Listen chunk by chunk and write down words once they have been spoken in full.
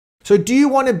So do you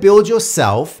want to build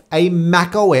yourself a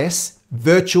macOS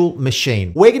virtual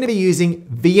machine? We're going to be using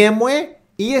VMware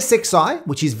ESXi,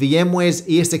 which is VMware's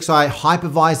ESXi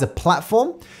hypervisor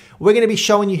platform. We're going to be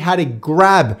showing you how to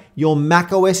grab your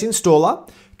macOS installer,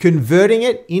 converting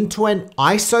it into an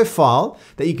ISO file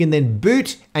that you can then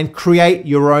boot and create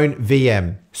your own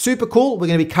VM. Super cool. We're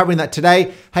going to be covering that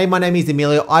today. Hey, my name is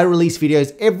Emilio. I release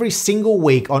videos every single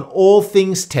week on all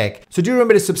things tech. So do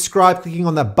remember to subscribe, clicking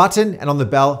on that button and on the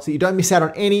bell so you don't miss out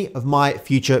on any of my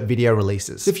future video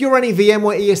releases. So if you're running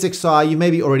VMware ESXi, you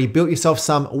maybe already built yourself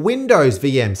some Windows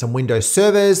VMs, some Windows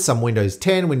servers, some Windows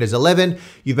 10, Windows 11.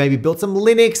 You've maybe built some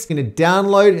Linux. I'm going to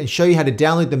download and show you how to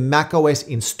download the macOS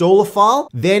installer file,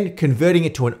 then converting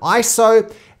it to an ISO,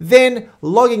 then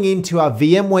logging into our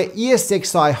VMware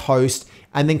ESXi host,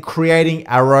 and then creating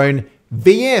our own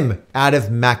VM out of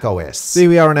macOS. So here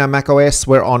we are on our macOS.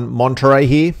 We're on Monterey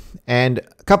here. And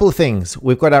a couple of things.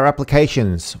 We've got our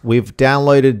applications. We've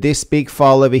downloaded this big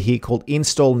file over here called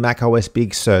install macOS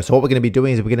Big Sur. So what we're going to be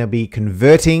doing is we're going to be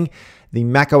converting the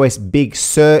macOS Big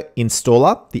Sur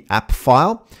installer, the app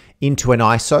file, into an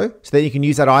ISO, so that you can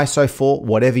use that ISO for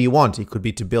whatever you want. It could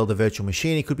be to build a virtual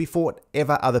machine. It could be for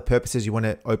whatever other purposes you want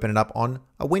to open it up on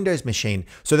a Windows machine.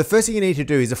 So the first thing you need to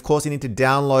do is, of course, you need to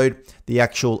download the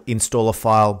actual installer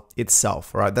file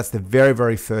itself, all right? That's the very,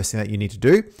 very first thing that you need to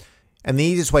do. And the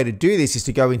easiest way to do this is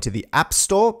to go into the App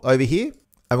Store over here,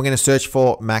 and we're going to search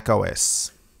for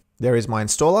macOS. There is my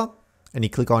installer, and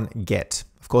you click on Get.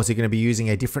 Of course, you're going to be using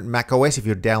a different macOS. If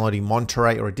you're downloading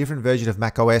Monterey or a different version of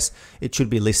macOS, it should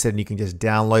be listed and you can just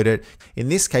download it. In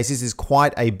this case, this is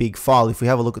quite a big file. If we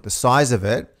have a look at the size of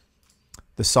it,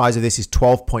 the size of this is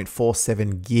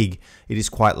 12.47 gig. It is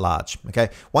quite large, okay?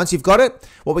 Once you've got it,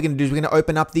 what we're going to do is we're going to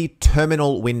open up the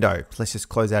terminal window. Let's just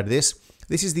close out of this.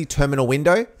 This is the terminal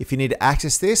window. If you need to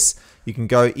access this, you can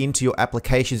go into your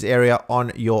applications area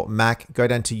on your Mac, go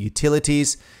down to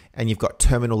utilities, and you've got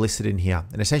terminal listed in here.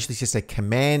 And essentially it's just a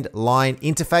command line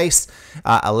interface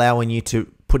allowing you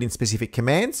to put in specific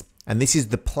commands. And this is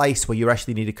the place where you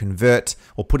actually need to convert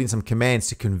or put in some commands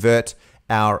to convert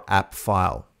our app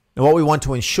file. Now what we want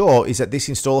to ensure is that this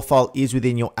installer file is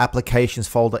within your applications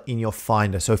folder in your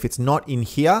Finder. So if it's not in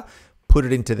here, put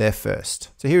it into there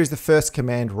first. So here is the first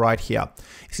command right here.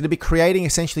 It's going to be creating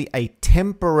essentially a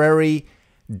temporary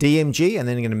DMG, and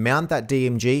then you're going to mount that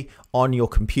DMG on your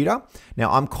computer.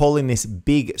 Now I'm calling this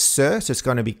Big Sur, so it's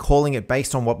going to be calling it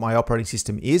based on what my operating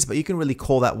system is, but you can really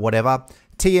call that whatever.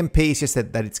 TMP is just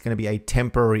that it's going to be a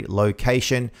temporary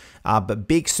location, but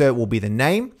Big Sur will be the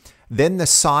name. Then the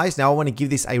size, now I want to give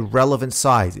this a relevant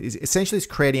size. Essentially it's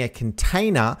creating a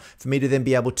container for me to then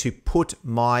be able to put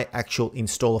my actual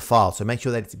installer file. So make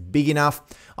sure that it's big enough.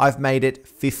 I've made it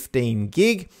 15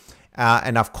 gig.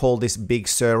 And I've called this Big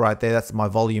Sur right there. That's my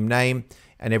volume name,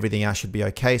 and everything else should be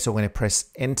okay. So I'm going to press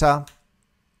enter.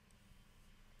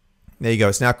 There you go.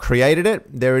 It's now created it.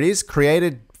 There it is,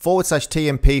 created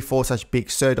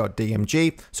 /TMP/Big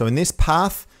Sur.dmg. So in this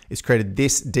path, it's created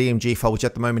this DMG file, which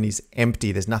at the moment is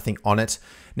empty. There's nothing on it.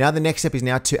 Now the next step is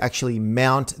now to actually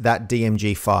mount that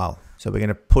DMG file. So we're going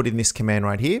to put in this command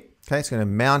right here. Okay, it's going to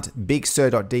mount Big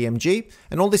Sur.dmg.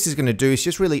 And all this is going to do is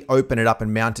just really open it up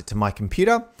and mount it to my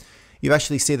computer. You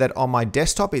actually see that on my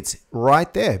desktop, it's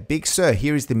right there, Big Sur.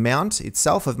 Here is the mount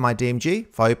itself of my DMG.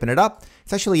 If I open it up,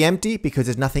 it's actually empty because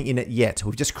there's nothing in it yet.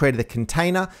 We've just created a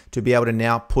container to be able to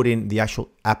now put in the actual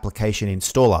application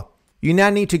installer. You now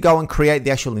need to go and create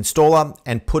the actual installer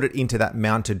and put it into that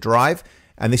mounted drive.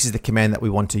 And this is the command that we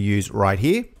want to use right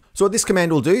here. So what this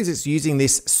command will do is it's using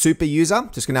this super user,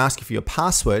 just going to ask you for your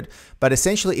password, but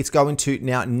essentially it's going to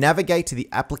now navigate to the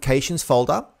applications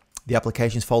folder. The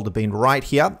applications folder being right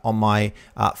here on my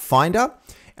Finder.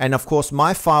 And of course,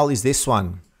 my file is this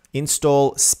one,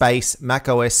 install space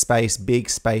macOS space Big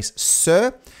space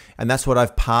Sur. And that's what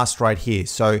I've passed right here.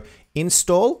 So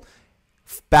install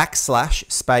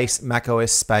 /space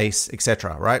macOS space,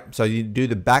 etc. Right? So you do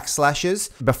the backslashes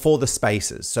before the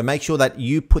spaces. So make sure that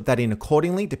you put that in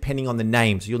accordingly, depending on the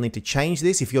name. So you'll need to change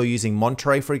this if you're using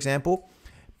Monterey, for example.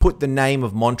 Put the name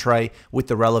of Monterey with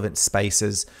the relevant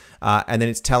spaces. And then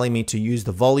it's telling me to use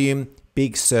the volume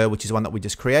Big Sur, which is the one that we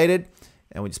just created.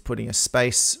 And we're just putting a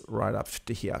space right up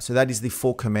to here. So that is the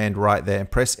full command right there.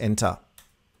 Press enter.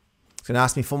 It's going to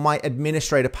ask me for my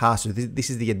administrator password. This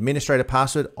is the administrator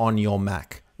password on your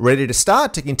Mac. Ready to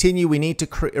start? To continue, we need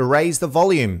to erase the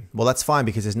volume. Well, that's fine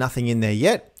because there's nothing in there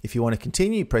yet. If you want to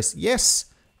continue, press yes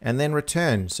and then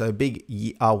return. So big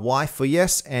Y for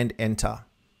yes and enter.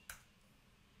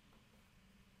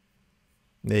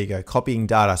 There you go, copying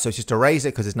data. So it's just erase it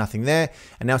because there's nothing there.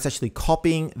 And now it's actually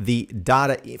copying the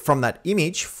data from that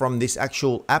image from this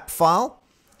actual app file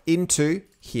into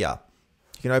here.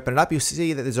 You can open it up. You'll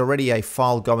see that there's already a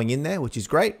file going in there, which is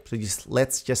great. So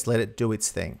let's just let it do its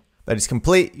thing. That is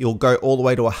complete. You'll go all the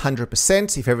way to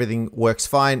 100% if everything works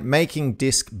fine, making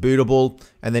disk bootable,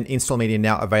 and then install media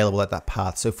now available at that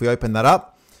path. So if we open that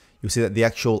up, you'll see that the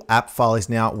actual app file is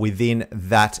now within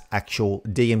that actual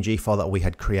DMG file that we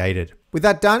had created. With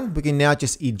that done, we can now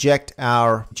just eject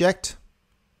our eject.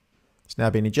 It's now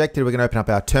been ejected. We're going to open up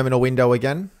our terminal window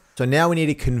again. So now we need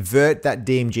to convert that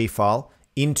DMG file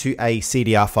into a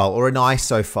CDR file or an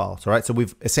ISO file. All right, so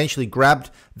we've essentially grabbed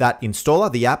that installer,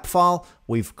 the app file,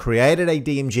 we've created a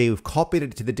DMG, we've copied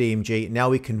it to the DMG, now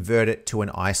we convert it to an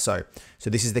ISO. So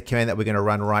this is the command that we're going to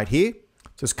run right here.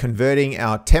 So it's converting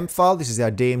our temp file, this is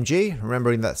our DMG,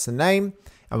 remembering that's the name,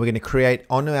 and we're going to create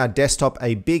onto our desktop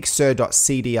a big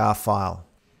sur.cdr file.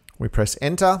 We press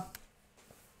enter.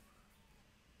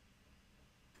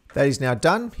 That is now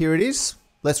done. Here it is.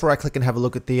 Let's right click and have a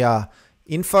look at the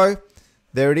info.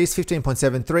 There it is,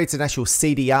 15.73. It's an actual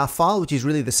CDR file, which is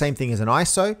really the same thing as an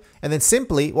ISO. And then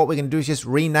simply what we're going to do is just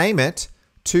rename it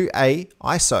to a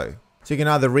ISO. So you can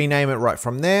either rename it right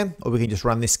from there, or we can just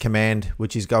run this command,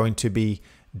 which is going to be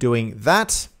doing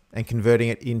that and converting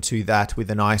it into that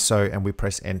with an ISO, and we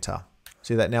press enter.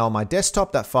 See that now on my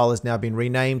desktop, that file has now been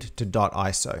renamed to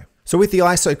 .iso. So with the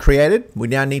ISO created, we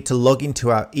now need to log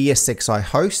into our ESXi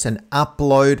host and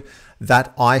upload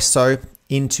that ISO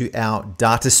into our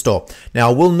data store. Now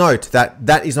I will note that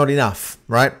that is not enough,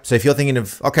 right? So if you're thinking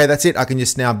of, okay, that's it, I can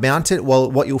just now mount it. Well,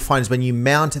 what you'll find is when you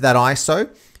mount that ISO,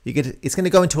 it's going to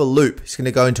go into a loop. It's going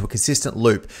to go into a consistent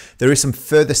loop. There is some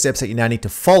further steps that you now need to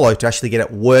follow to actually get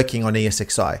it working on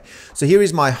ESXi. So here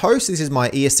is my host. This is my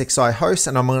ESXi host,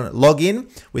 and I'm going to log in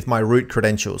with my root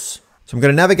credentials. So I'm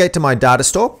going to navigate to my data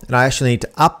store, and I actually need to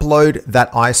upload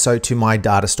that ISO to my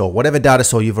data store. Whatever data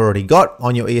store you've already got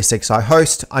on your ESXi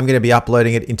host, I'm going to be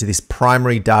uploading it into this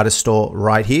primary data store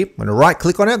right here. I'm going to right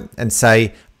click on it and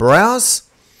say browse.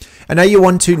 And now you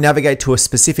want to navigate to a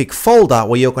specific folder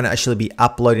where you're going to actually be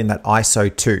uploading that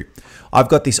ISO to. I've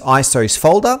got this ISOs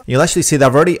folder. You'll actually see that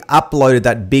I've already uploaded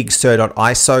that big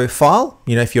sur.iso file.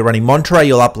 You know, if you're running Monterey,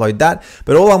 you'll upload that.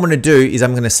 But all I'm going to do is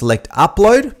I'm going to select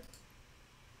upload.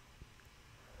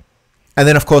 And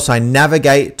then of course I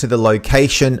navigate to the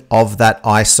location of that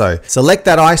ISO. Select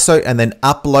that ISO and then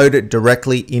upload it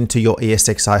directly into your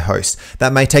ESXi host.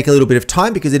 That may take a little bit of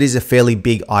time because it is a fairly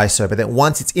big ISO, but then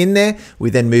once it's in there, we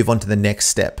then move on to the next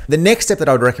step. The next step that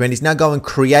I would recommend is now go and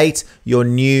create your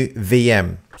new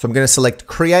VM. So I'm going to select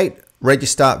create,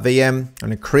 register VM. I'm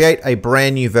going to create a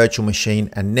brand new virtual machine,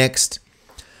 and next,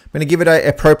 I'm going to give it an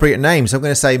appropriate name. So I'm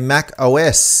going to say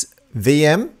macOS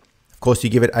VM. Of course, you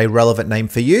give it a relevant name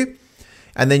for you.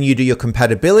 And then you do your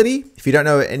compatibility. If you don't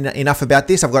know enough about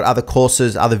this, I've got other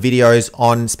courses, other videos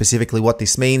on specifically what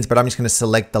this means, but I'm just going to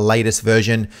select the latest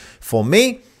version for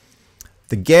me.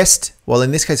 The guest, well,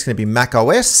 in this case, it's going to be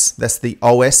macOS. That's the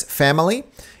OS family.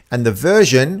 And the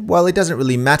version, well, it doesn't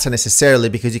really matter necessarily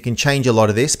because you can change a lot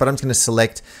of this, but I'm just going to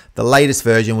select the latest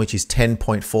version, which is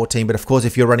 10.14. But of course,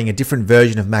 if you're running a different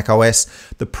version of macOS,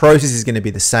 the process is going to be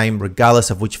the same regardless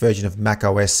of which version of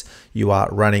macOS you are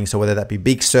running. So whether that be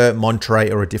Big Sur,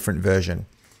 Monterey, or a different version.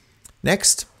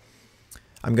 Next,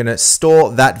 I'm going to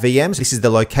store that VM. So this is the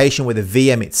location where the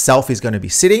VM itself is going to be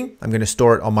sitting. I'm going to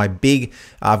store it on my big,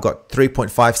 I've got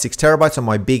 3.56 terabytes on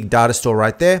my big data store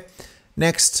right there.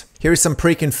 Next, here is some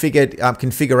pre-configured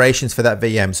configurations for that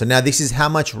VM. So now this is how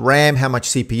much RAM, how much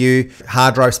CPU,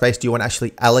 hard drive space do you want to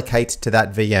actually allocate to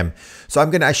that VM. So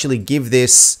I'm going to actually give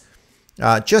this,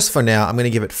 just for now, I'm going to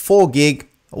give it 4 gig.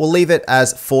 We'll leave it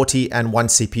as 40 and 1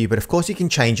 CPU, but of course you can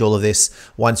change all of this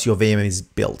once your VM is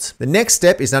built. The next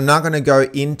step is I'm now going to go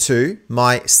into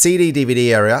my CD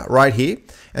DVD area right here,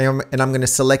 and I'm going to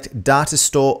select data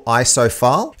store ISO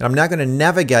file. And I'm now going to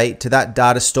navigate to that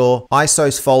data store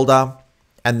ISOs folder,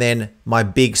 and then my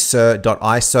big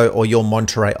sur.iso or your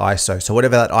Monterey.iso. So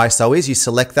whatever that ISO is, you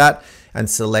select that and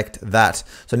select that.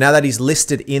 So now that is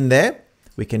listed in there,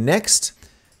 we can next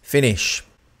finish.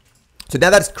 So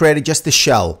now that's created just the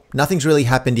shell. Nothing's really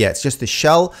happened yet. It's just the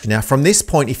shell. Now from this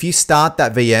point, if you start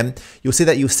that VM, you'll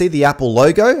see the Apple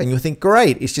logo and you'll think,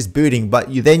 great, it's just booting. But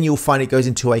you'll find it goes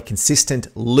into a consistent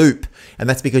loop. And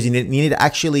that's because you need to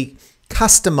actually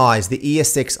customize the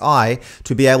ESXi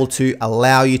to be able to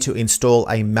allow you to install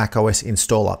a macOS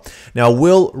installer. Now I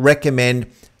will recommend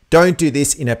don't do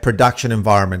this in a production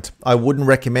environment. I wouldn't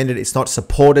recommend it. It's not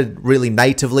supported really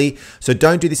natively. So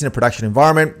don't do this in a production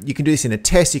environment. You can do this in a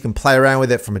test. You can play around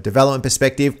with it from a development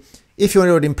perspective. If you want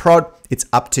to do it in prod, it's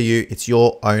up to you. It's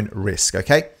your own risk,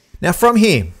 okay? Now from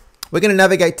here, we're going to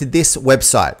navigate to this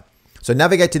website. So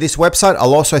navigate to this website.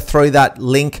 I'll also throw that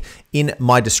link in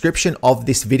my description of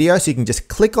this video, so you can just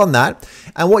click on that.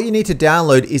 And what you need to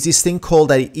download is this thing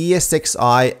called a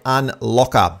ESXi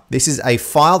unlocker. This is a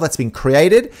file that's been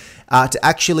created to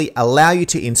actually allow you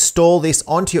to install this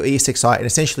onto your ESXi and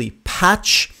essentially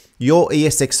patch your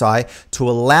ESXi to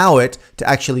allow it to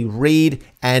actually read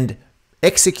and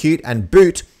execute and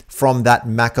boot from that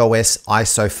macOS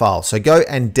ISO file. So go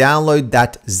and download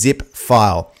that zip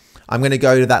file. I'm going to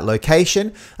go to that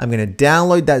location. I'm going to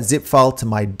download that zip file to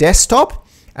my desktop.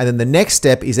 And then the next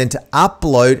step is then to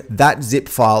upload that zip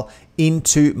file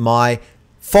into my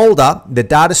folder, the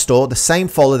data store, the same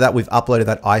folder that we've uploaded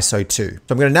that ISO to. So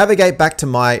I'm going to navigate back to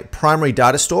my primary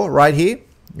data store right here.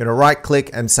 I'm going to right click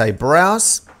and say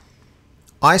browse,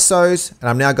 ISOs, and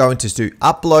I'm now going to do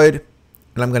upload,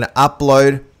 and I'm going to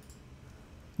upload.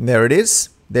 And there it is.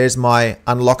 There's my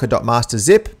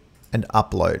unlocker.master.zip and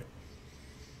upload.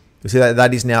 You see that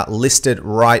that is now listed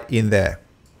right in there.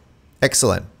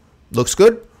 Excellent. Looks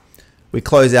good. We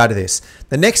close out of this.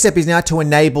 The next step is now to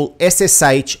enable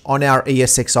SSH on our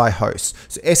ESXi host.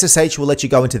 So SSH will let you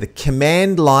go into the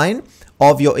command line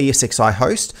of your ESXi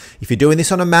host. If you're doing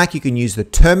this on a Mac, you can use the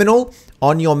terminal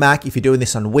on your Mac. If you're doing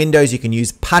this on Windows, you can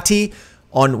use PuTTY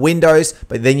on Windows,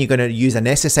 but then you're going to use an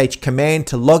SSH command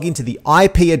to log into the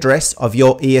IP address of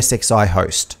your ESXi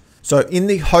host. So in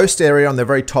the host area on the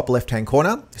very top left-hand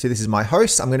corner, so this is my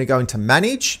host. I'm going to go into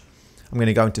manage. I'm going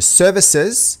to go into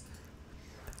services,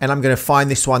 and I'm going to find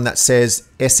this one that says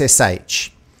SSH.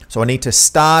 So I need to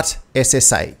start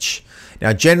SSH.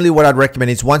 Now, generally what I'd recommend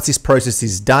is once this process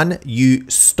is done, you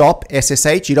stop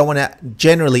SSH. You don't want to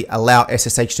generally allow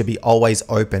SSH to be always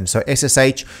open. So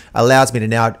SSH allows me to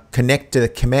now connect to the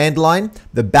command line,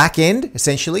 the back end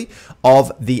essentially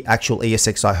of the actual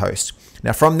ESXi host.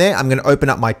 Now from there, I'm going to open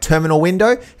up my terminal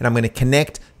window and I'm going to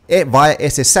connect it via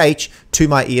SSH to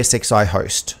my ESXi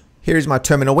host. Here is my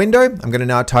terminal window. I'm going to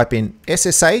now type in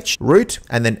SSH root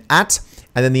and then and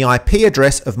then the IP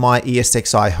address of my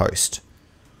ESXi host.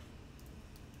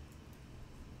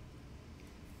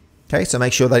 Okay, so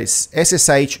make sure that it's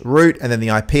SSH root and then the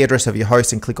IP address of your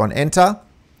host and click on enter.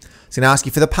 It's going to ask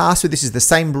you for the password. This is the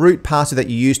same root password that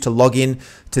you use to log in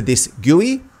to this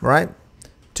GUI, right?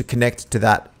 To connect to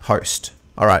that host.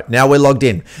 All right, now we're logged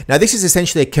in. Now this is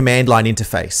essentially a command line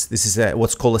interface. This is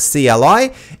what's called a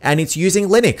CLI, and it's using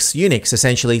Unix,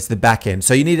 essentially it's the backend.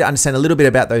 So you need to understand a little bit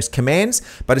about those commands,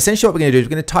 but essentially what we're gonna do is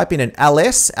we're gonna type in an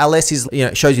ls. ls is,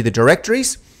 shows you the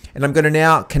directories, and I'm gonna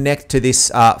now connect to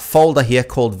this folder here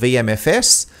called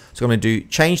VMFS. So I'm gonna do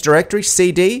change directory,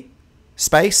 cd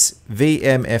space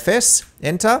VMFS,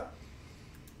 enter.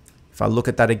 If I look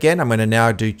at that again, I'm gonna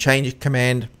now do change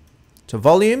command to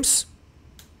volumes.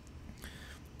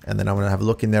 And then I'm going to have a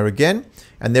look in there again.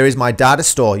 And there is my data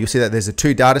store. You'll see that there's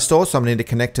two data stores. So I'm going to need to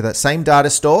connect to that same data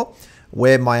store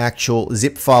where my actual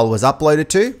zip file was uploaded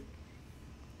to.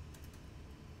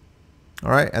 All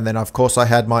right. And then of course I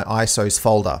had my ISOs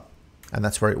folder, and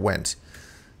that's where it went.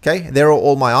 Okay. There are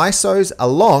all my ISOs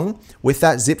along with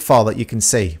that zip file that you can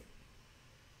see.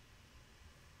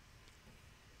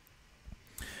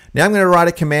 Now I'm going to write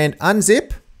a command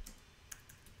unzip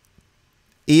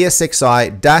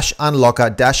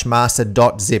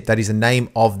ESXi-unlocker-master.zip. That is the name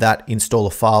of that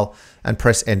installer file, and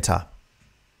press enter.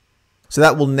 So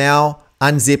that will now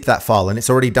unzip that file, and it's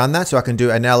already done that. So I can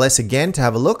do an ls again to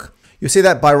have a look. You'll see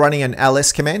that by running an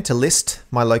ls command to list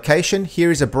my location. Here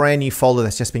is a brand new folder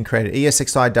that's just been created,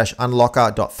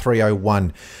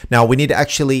 ESXi-unlocker.301. Now we need to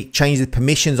actually change the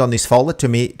permissions on this folder to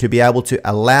be able to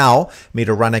allow me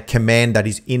to run a command that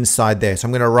is inside there. So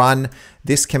I'm going to run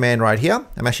this command right here.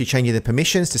 I'm actually changing the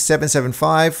permissions to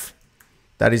 775.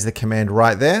 That is the command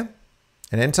right there,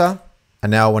 and enter.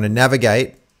 And now I want to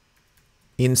navigate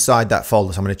inside that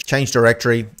folder. So I'm going to change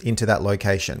directory into that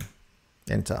location,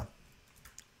 enter.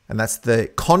 And that's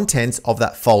the contents of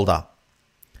that folder.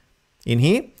 In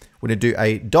here, we're going to do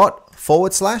a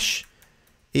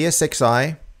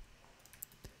 //ESXi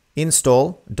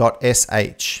install.sh.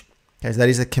 Okay, so that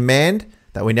is a command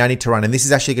that we now need to run. And this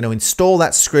is actually going to install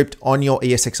that script on your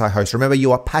ESXi host. Remember,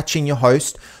 you are patching your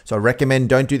host, so I recommend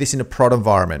don't do this in a prod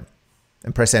environment,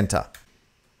 and press enter.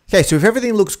 Okay, so if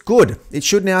everything looks good, it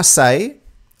should now say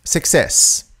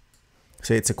success.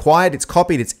 So it's acquired, it's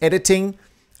copied, it's editing,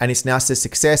 and it's now says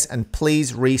success, and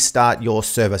please restart your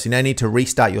server. So you now need to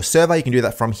restart your server. You can do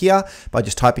that from here by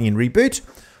just typing in reboot,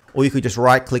 or you could just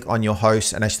right click on your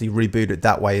host and actually reboot it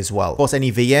that way as well. Of course,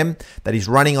 any VM that is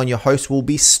running on your host will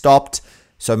be stopped.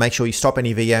 So make sure you stop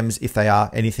any VMs if they are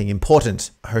anything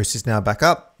important. Host is now back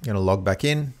up. I'm gonna log back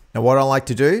in. Now what I like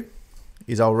to do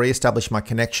is I'll reestablish my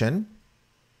connection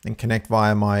and connect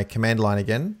via my command line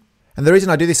again. And the reason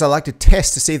I do this, I like to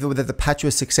test to see whether the patch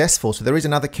was successful. So there is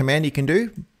another command you can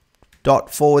do,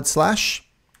 /ESXi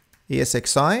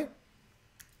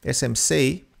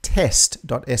smc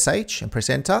test.sh and press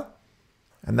enter.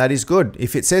 And that is good.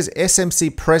 If it says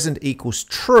smc present equals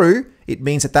true, it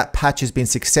means that that patch has been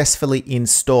successfully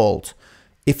installed.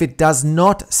 If it does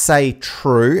not say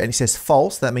true and it says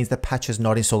false, that means the patch is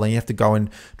not installed and you have to go and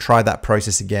try that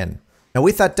process again. Now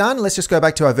with that done, let's just go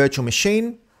back to our virtual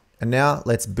machine. And now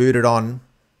let's boot it on,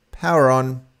 power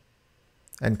on,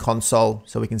 and console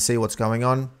so we can see what's going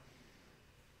on.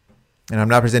 And I'm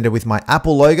now presented with my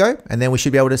Apple logo, and then we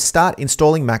should be able to start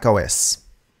installing macOS.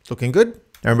 It's looking good.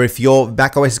 Now remember, if your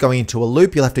macOS is going into a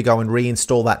loop, you'll have to go and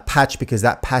reinstall that patch because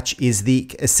that patch is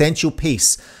the essential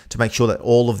piece to make sure that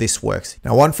all of this works.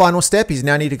 Now, one final step is you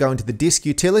now need to go into the disk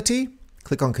utility,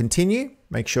 click on continue.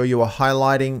 Make sure you are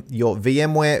highlighting your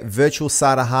VMware virtual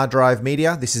SATA hard drive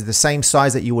media. This is the same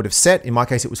size that you would have set. In my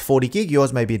case, it was 40 gig.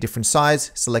 Yours may be a different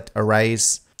size. Select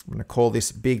erase. I'm going to call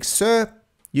this Big Sur.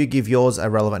 You give yours a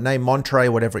relevant name, Monterey,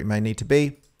 whatever it may need to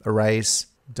be. Erase.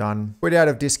 Done. Quit out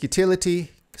of disk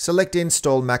utility. Select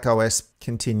install macOS.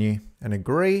 Continue and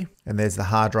agree. And there's the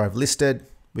hard drive listed.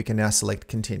 We can now select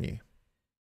continue.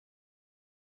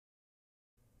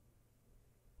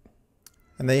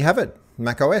 And there you have it,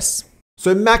 macOS.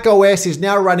 So macOS is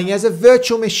now running as a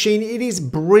virtual machine. It is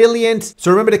brilliant. So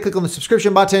remember to click on the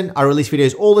subscription button. I release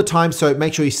videos all the time, so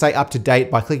make sure you stay up to date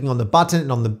by clicking on the button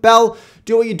and on the bell.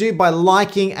 Do what you do by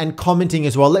liking and commenting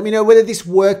as well. Let me know whether this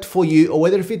worked for you or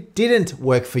whether if it didn't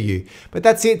work for you. But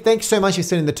that's it. Thanks so much for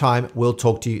spending the time. We'll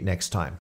talk to you next time.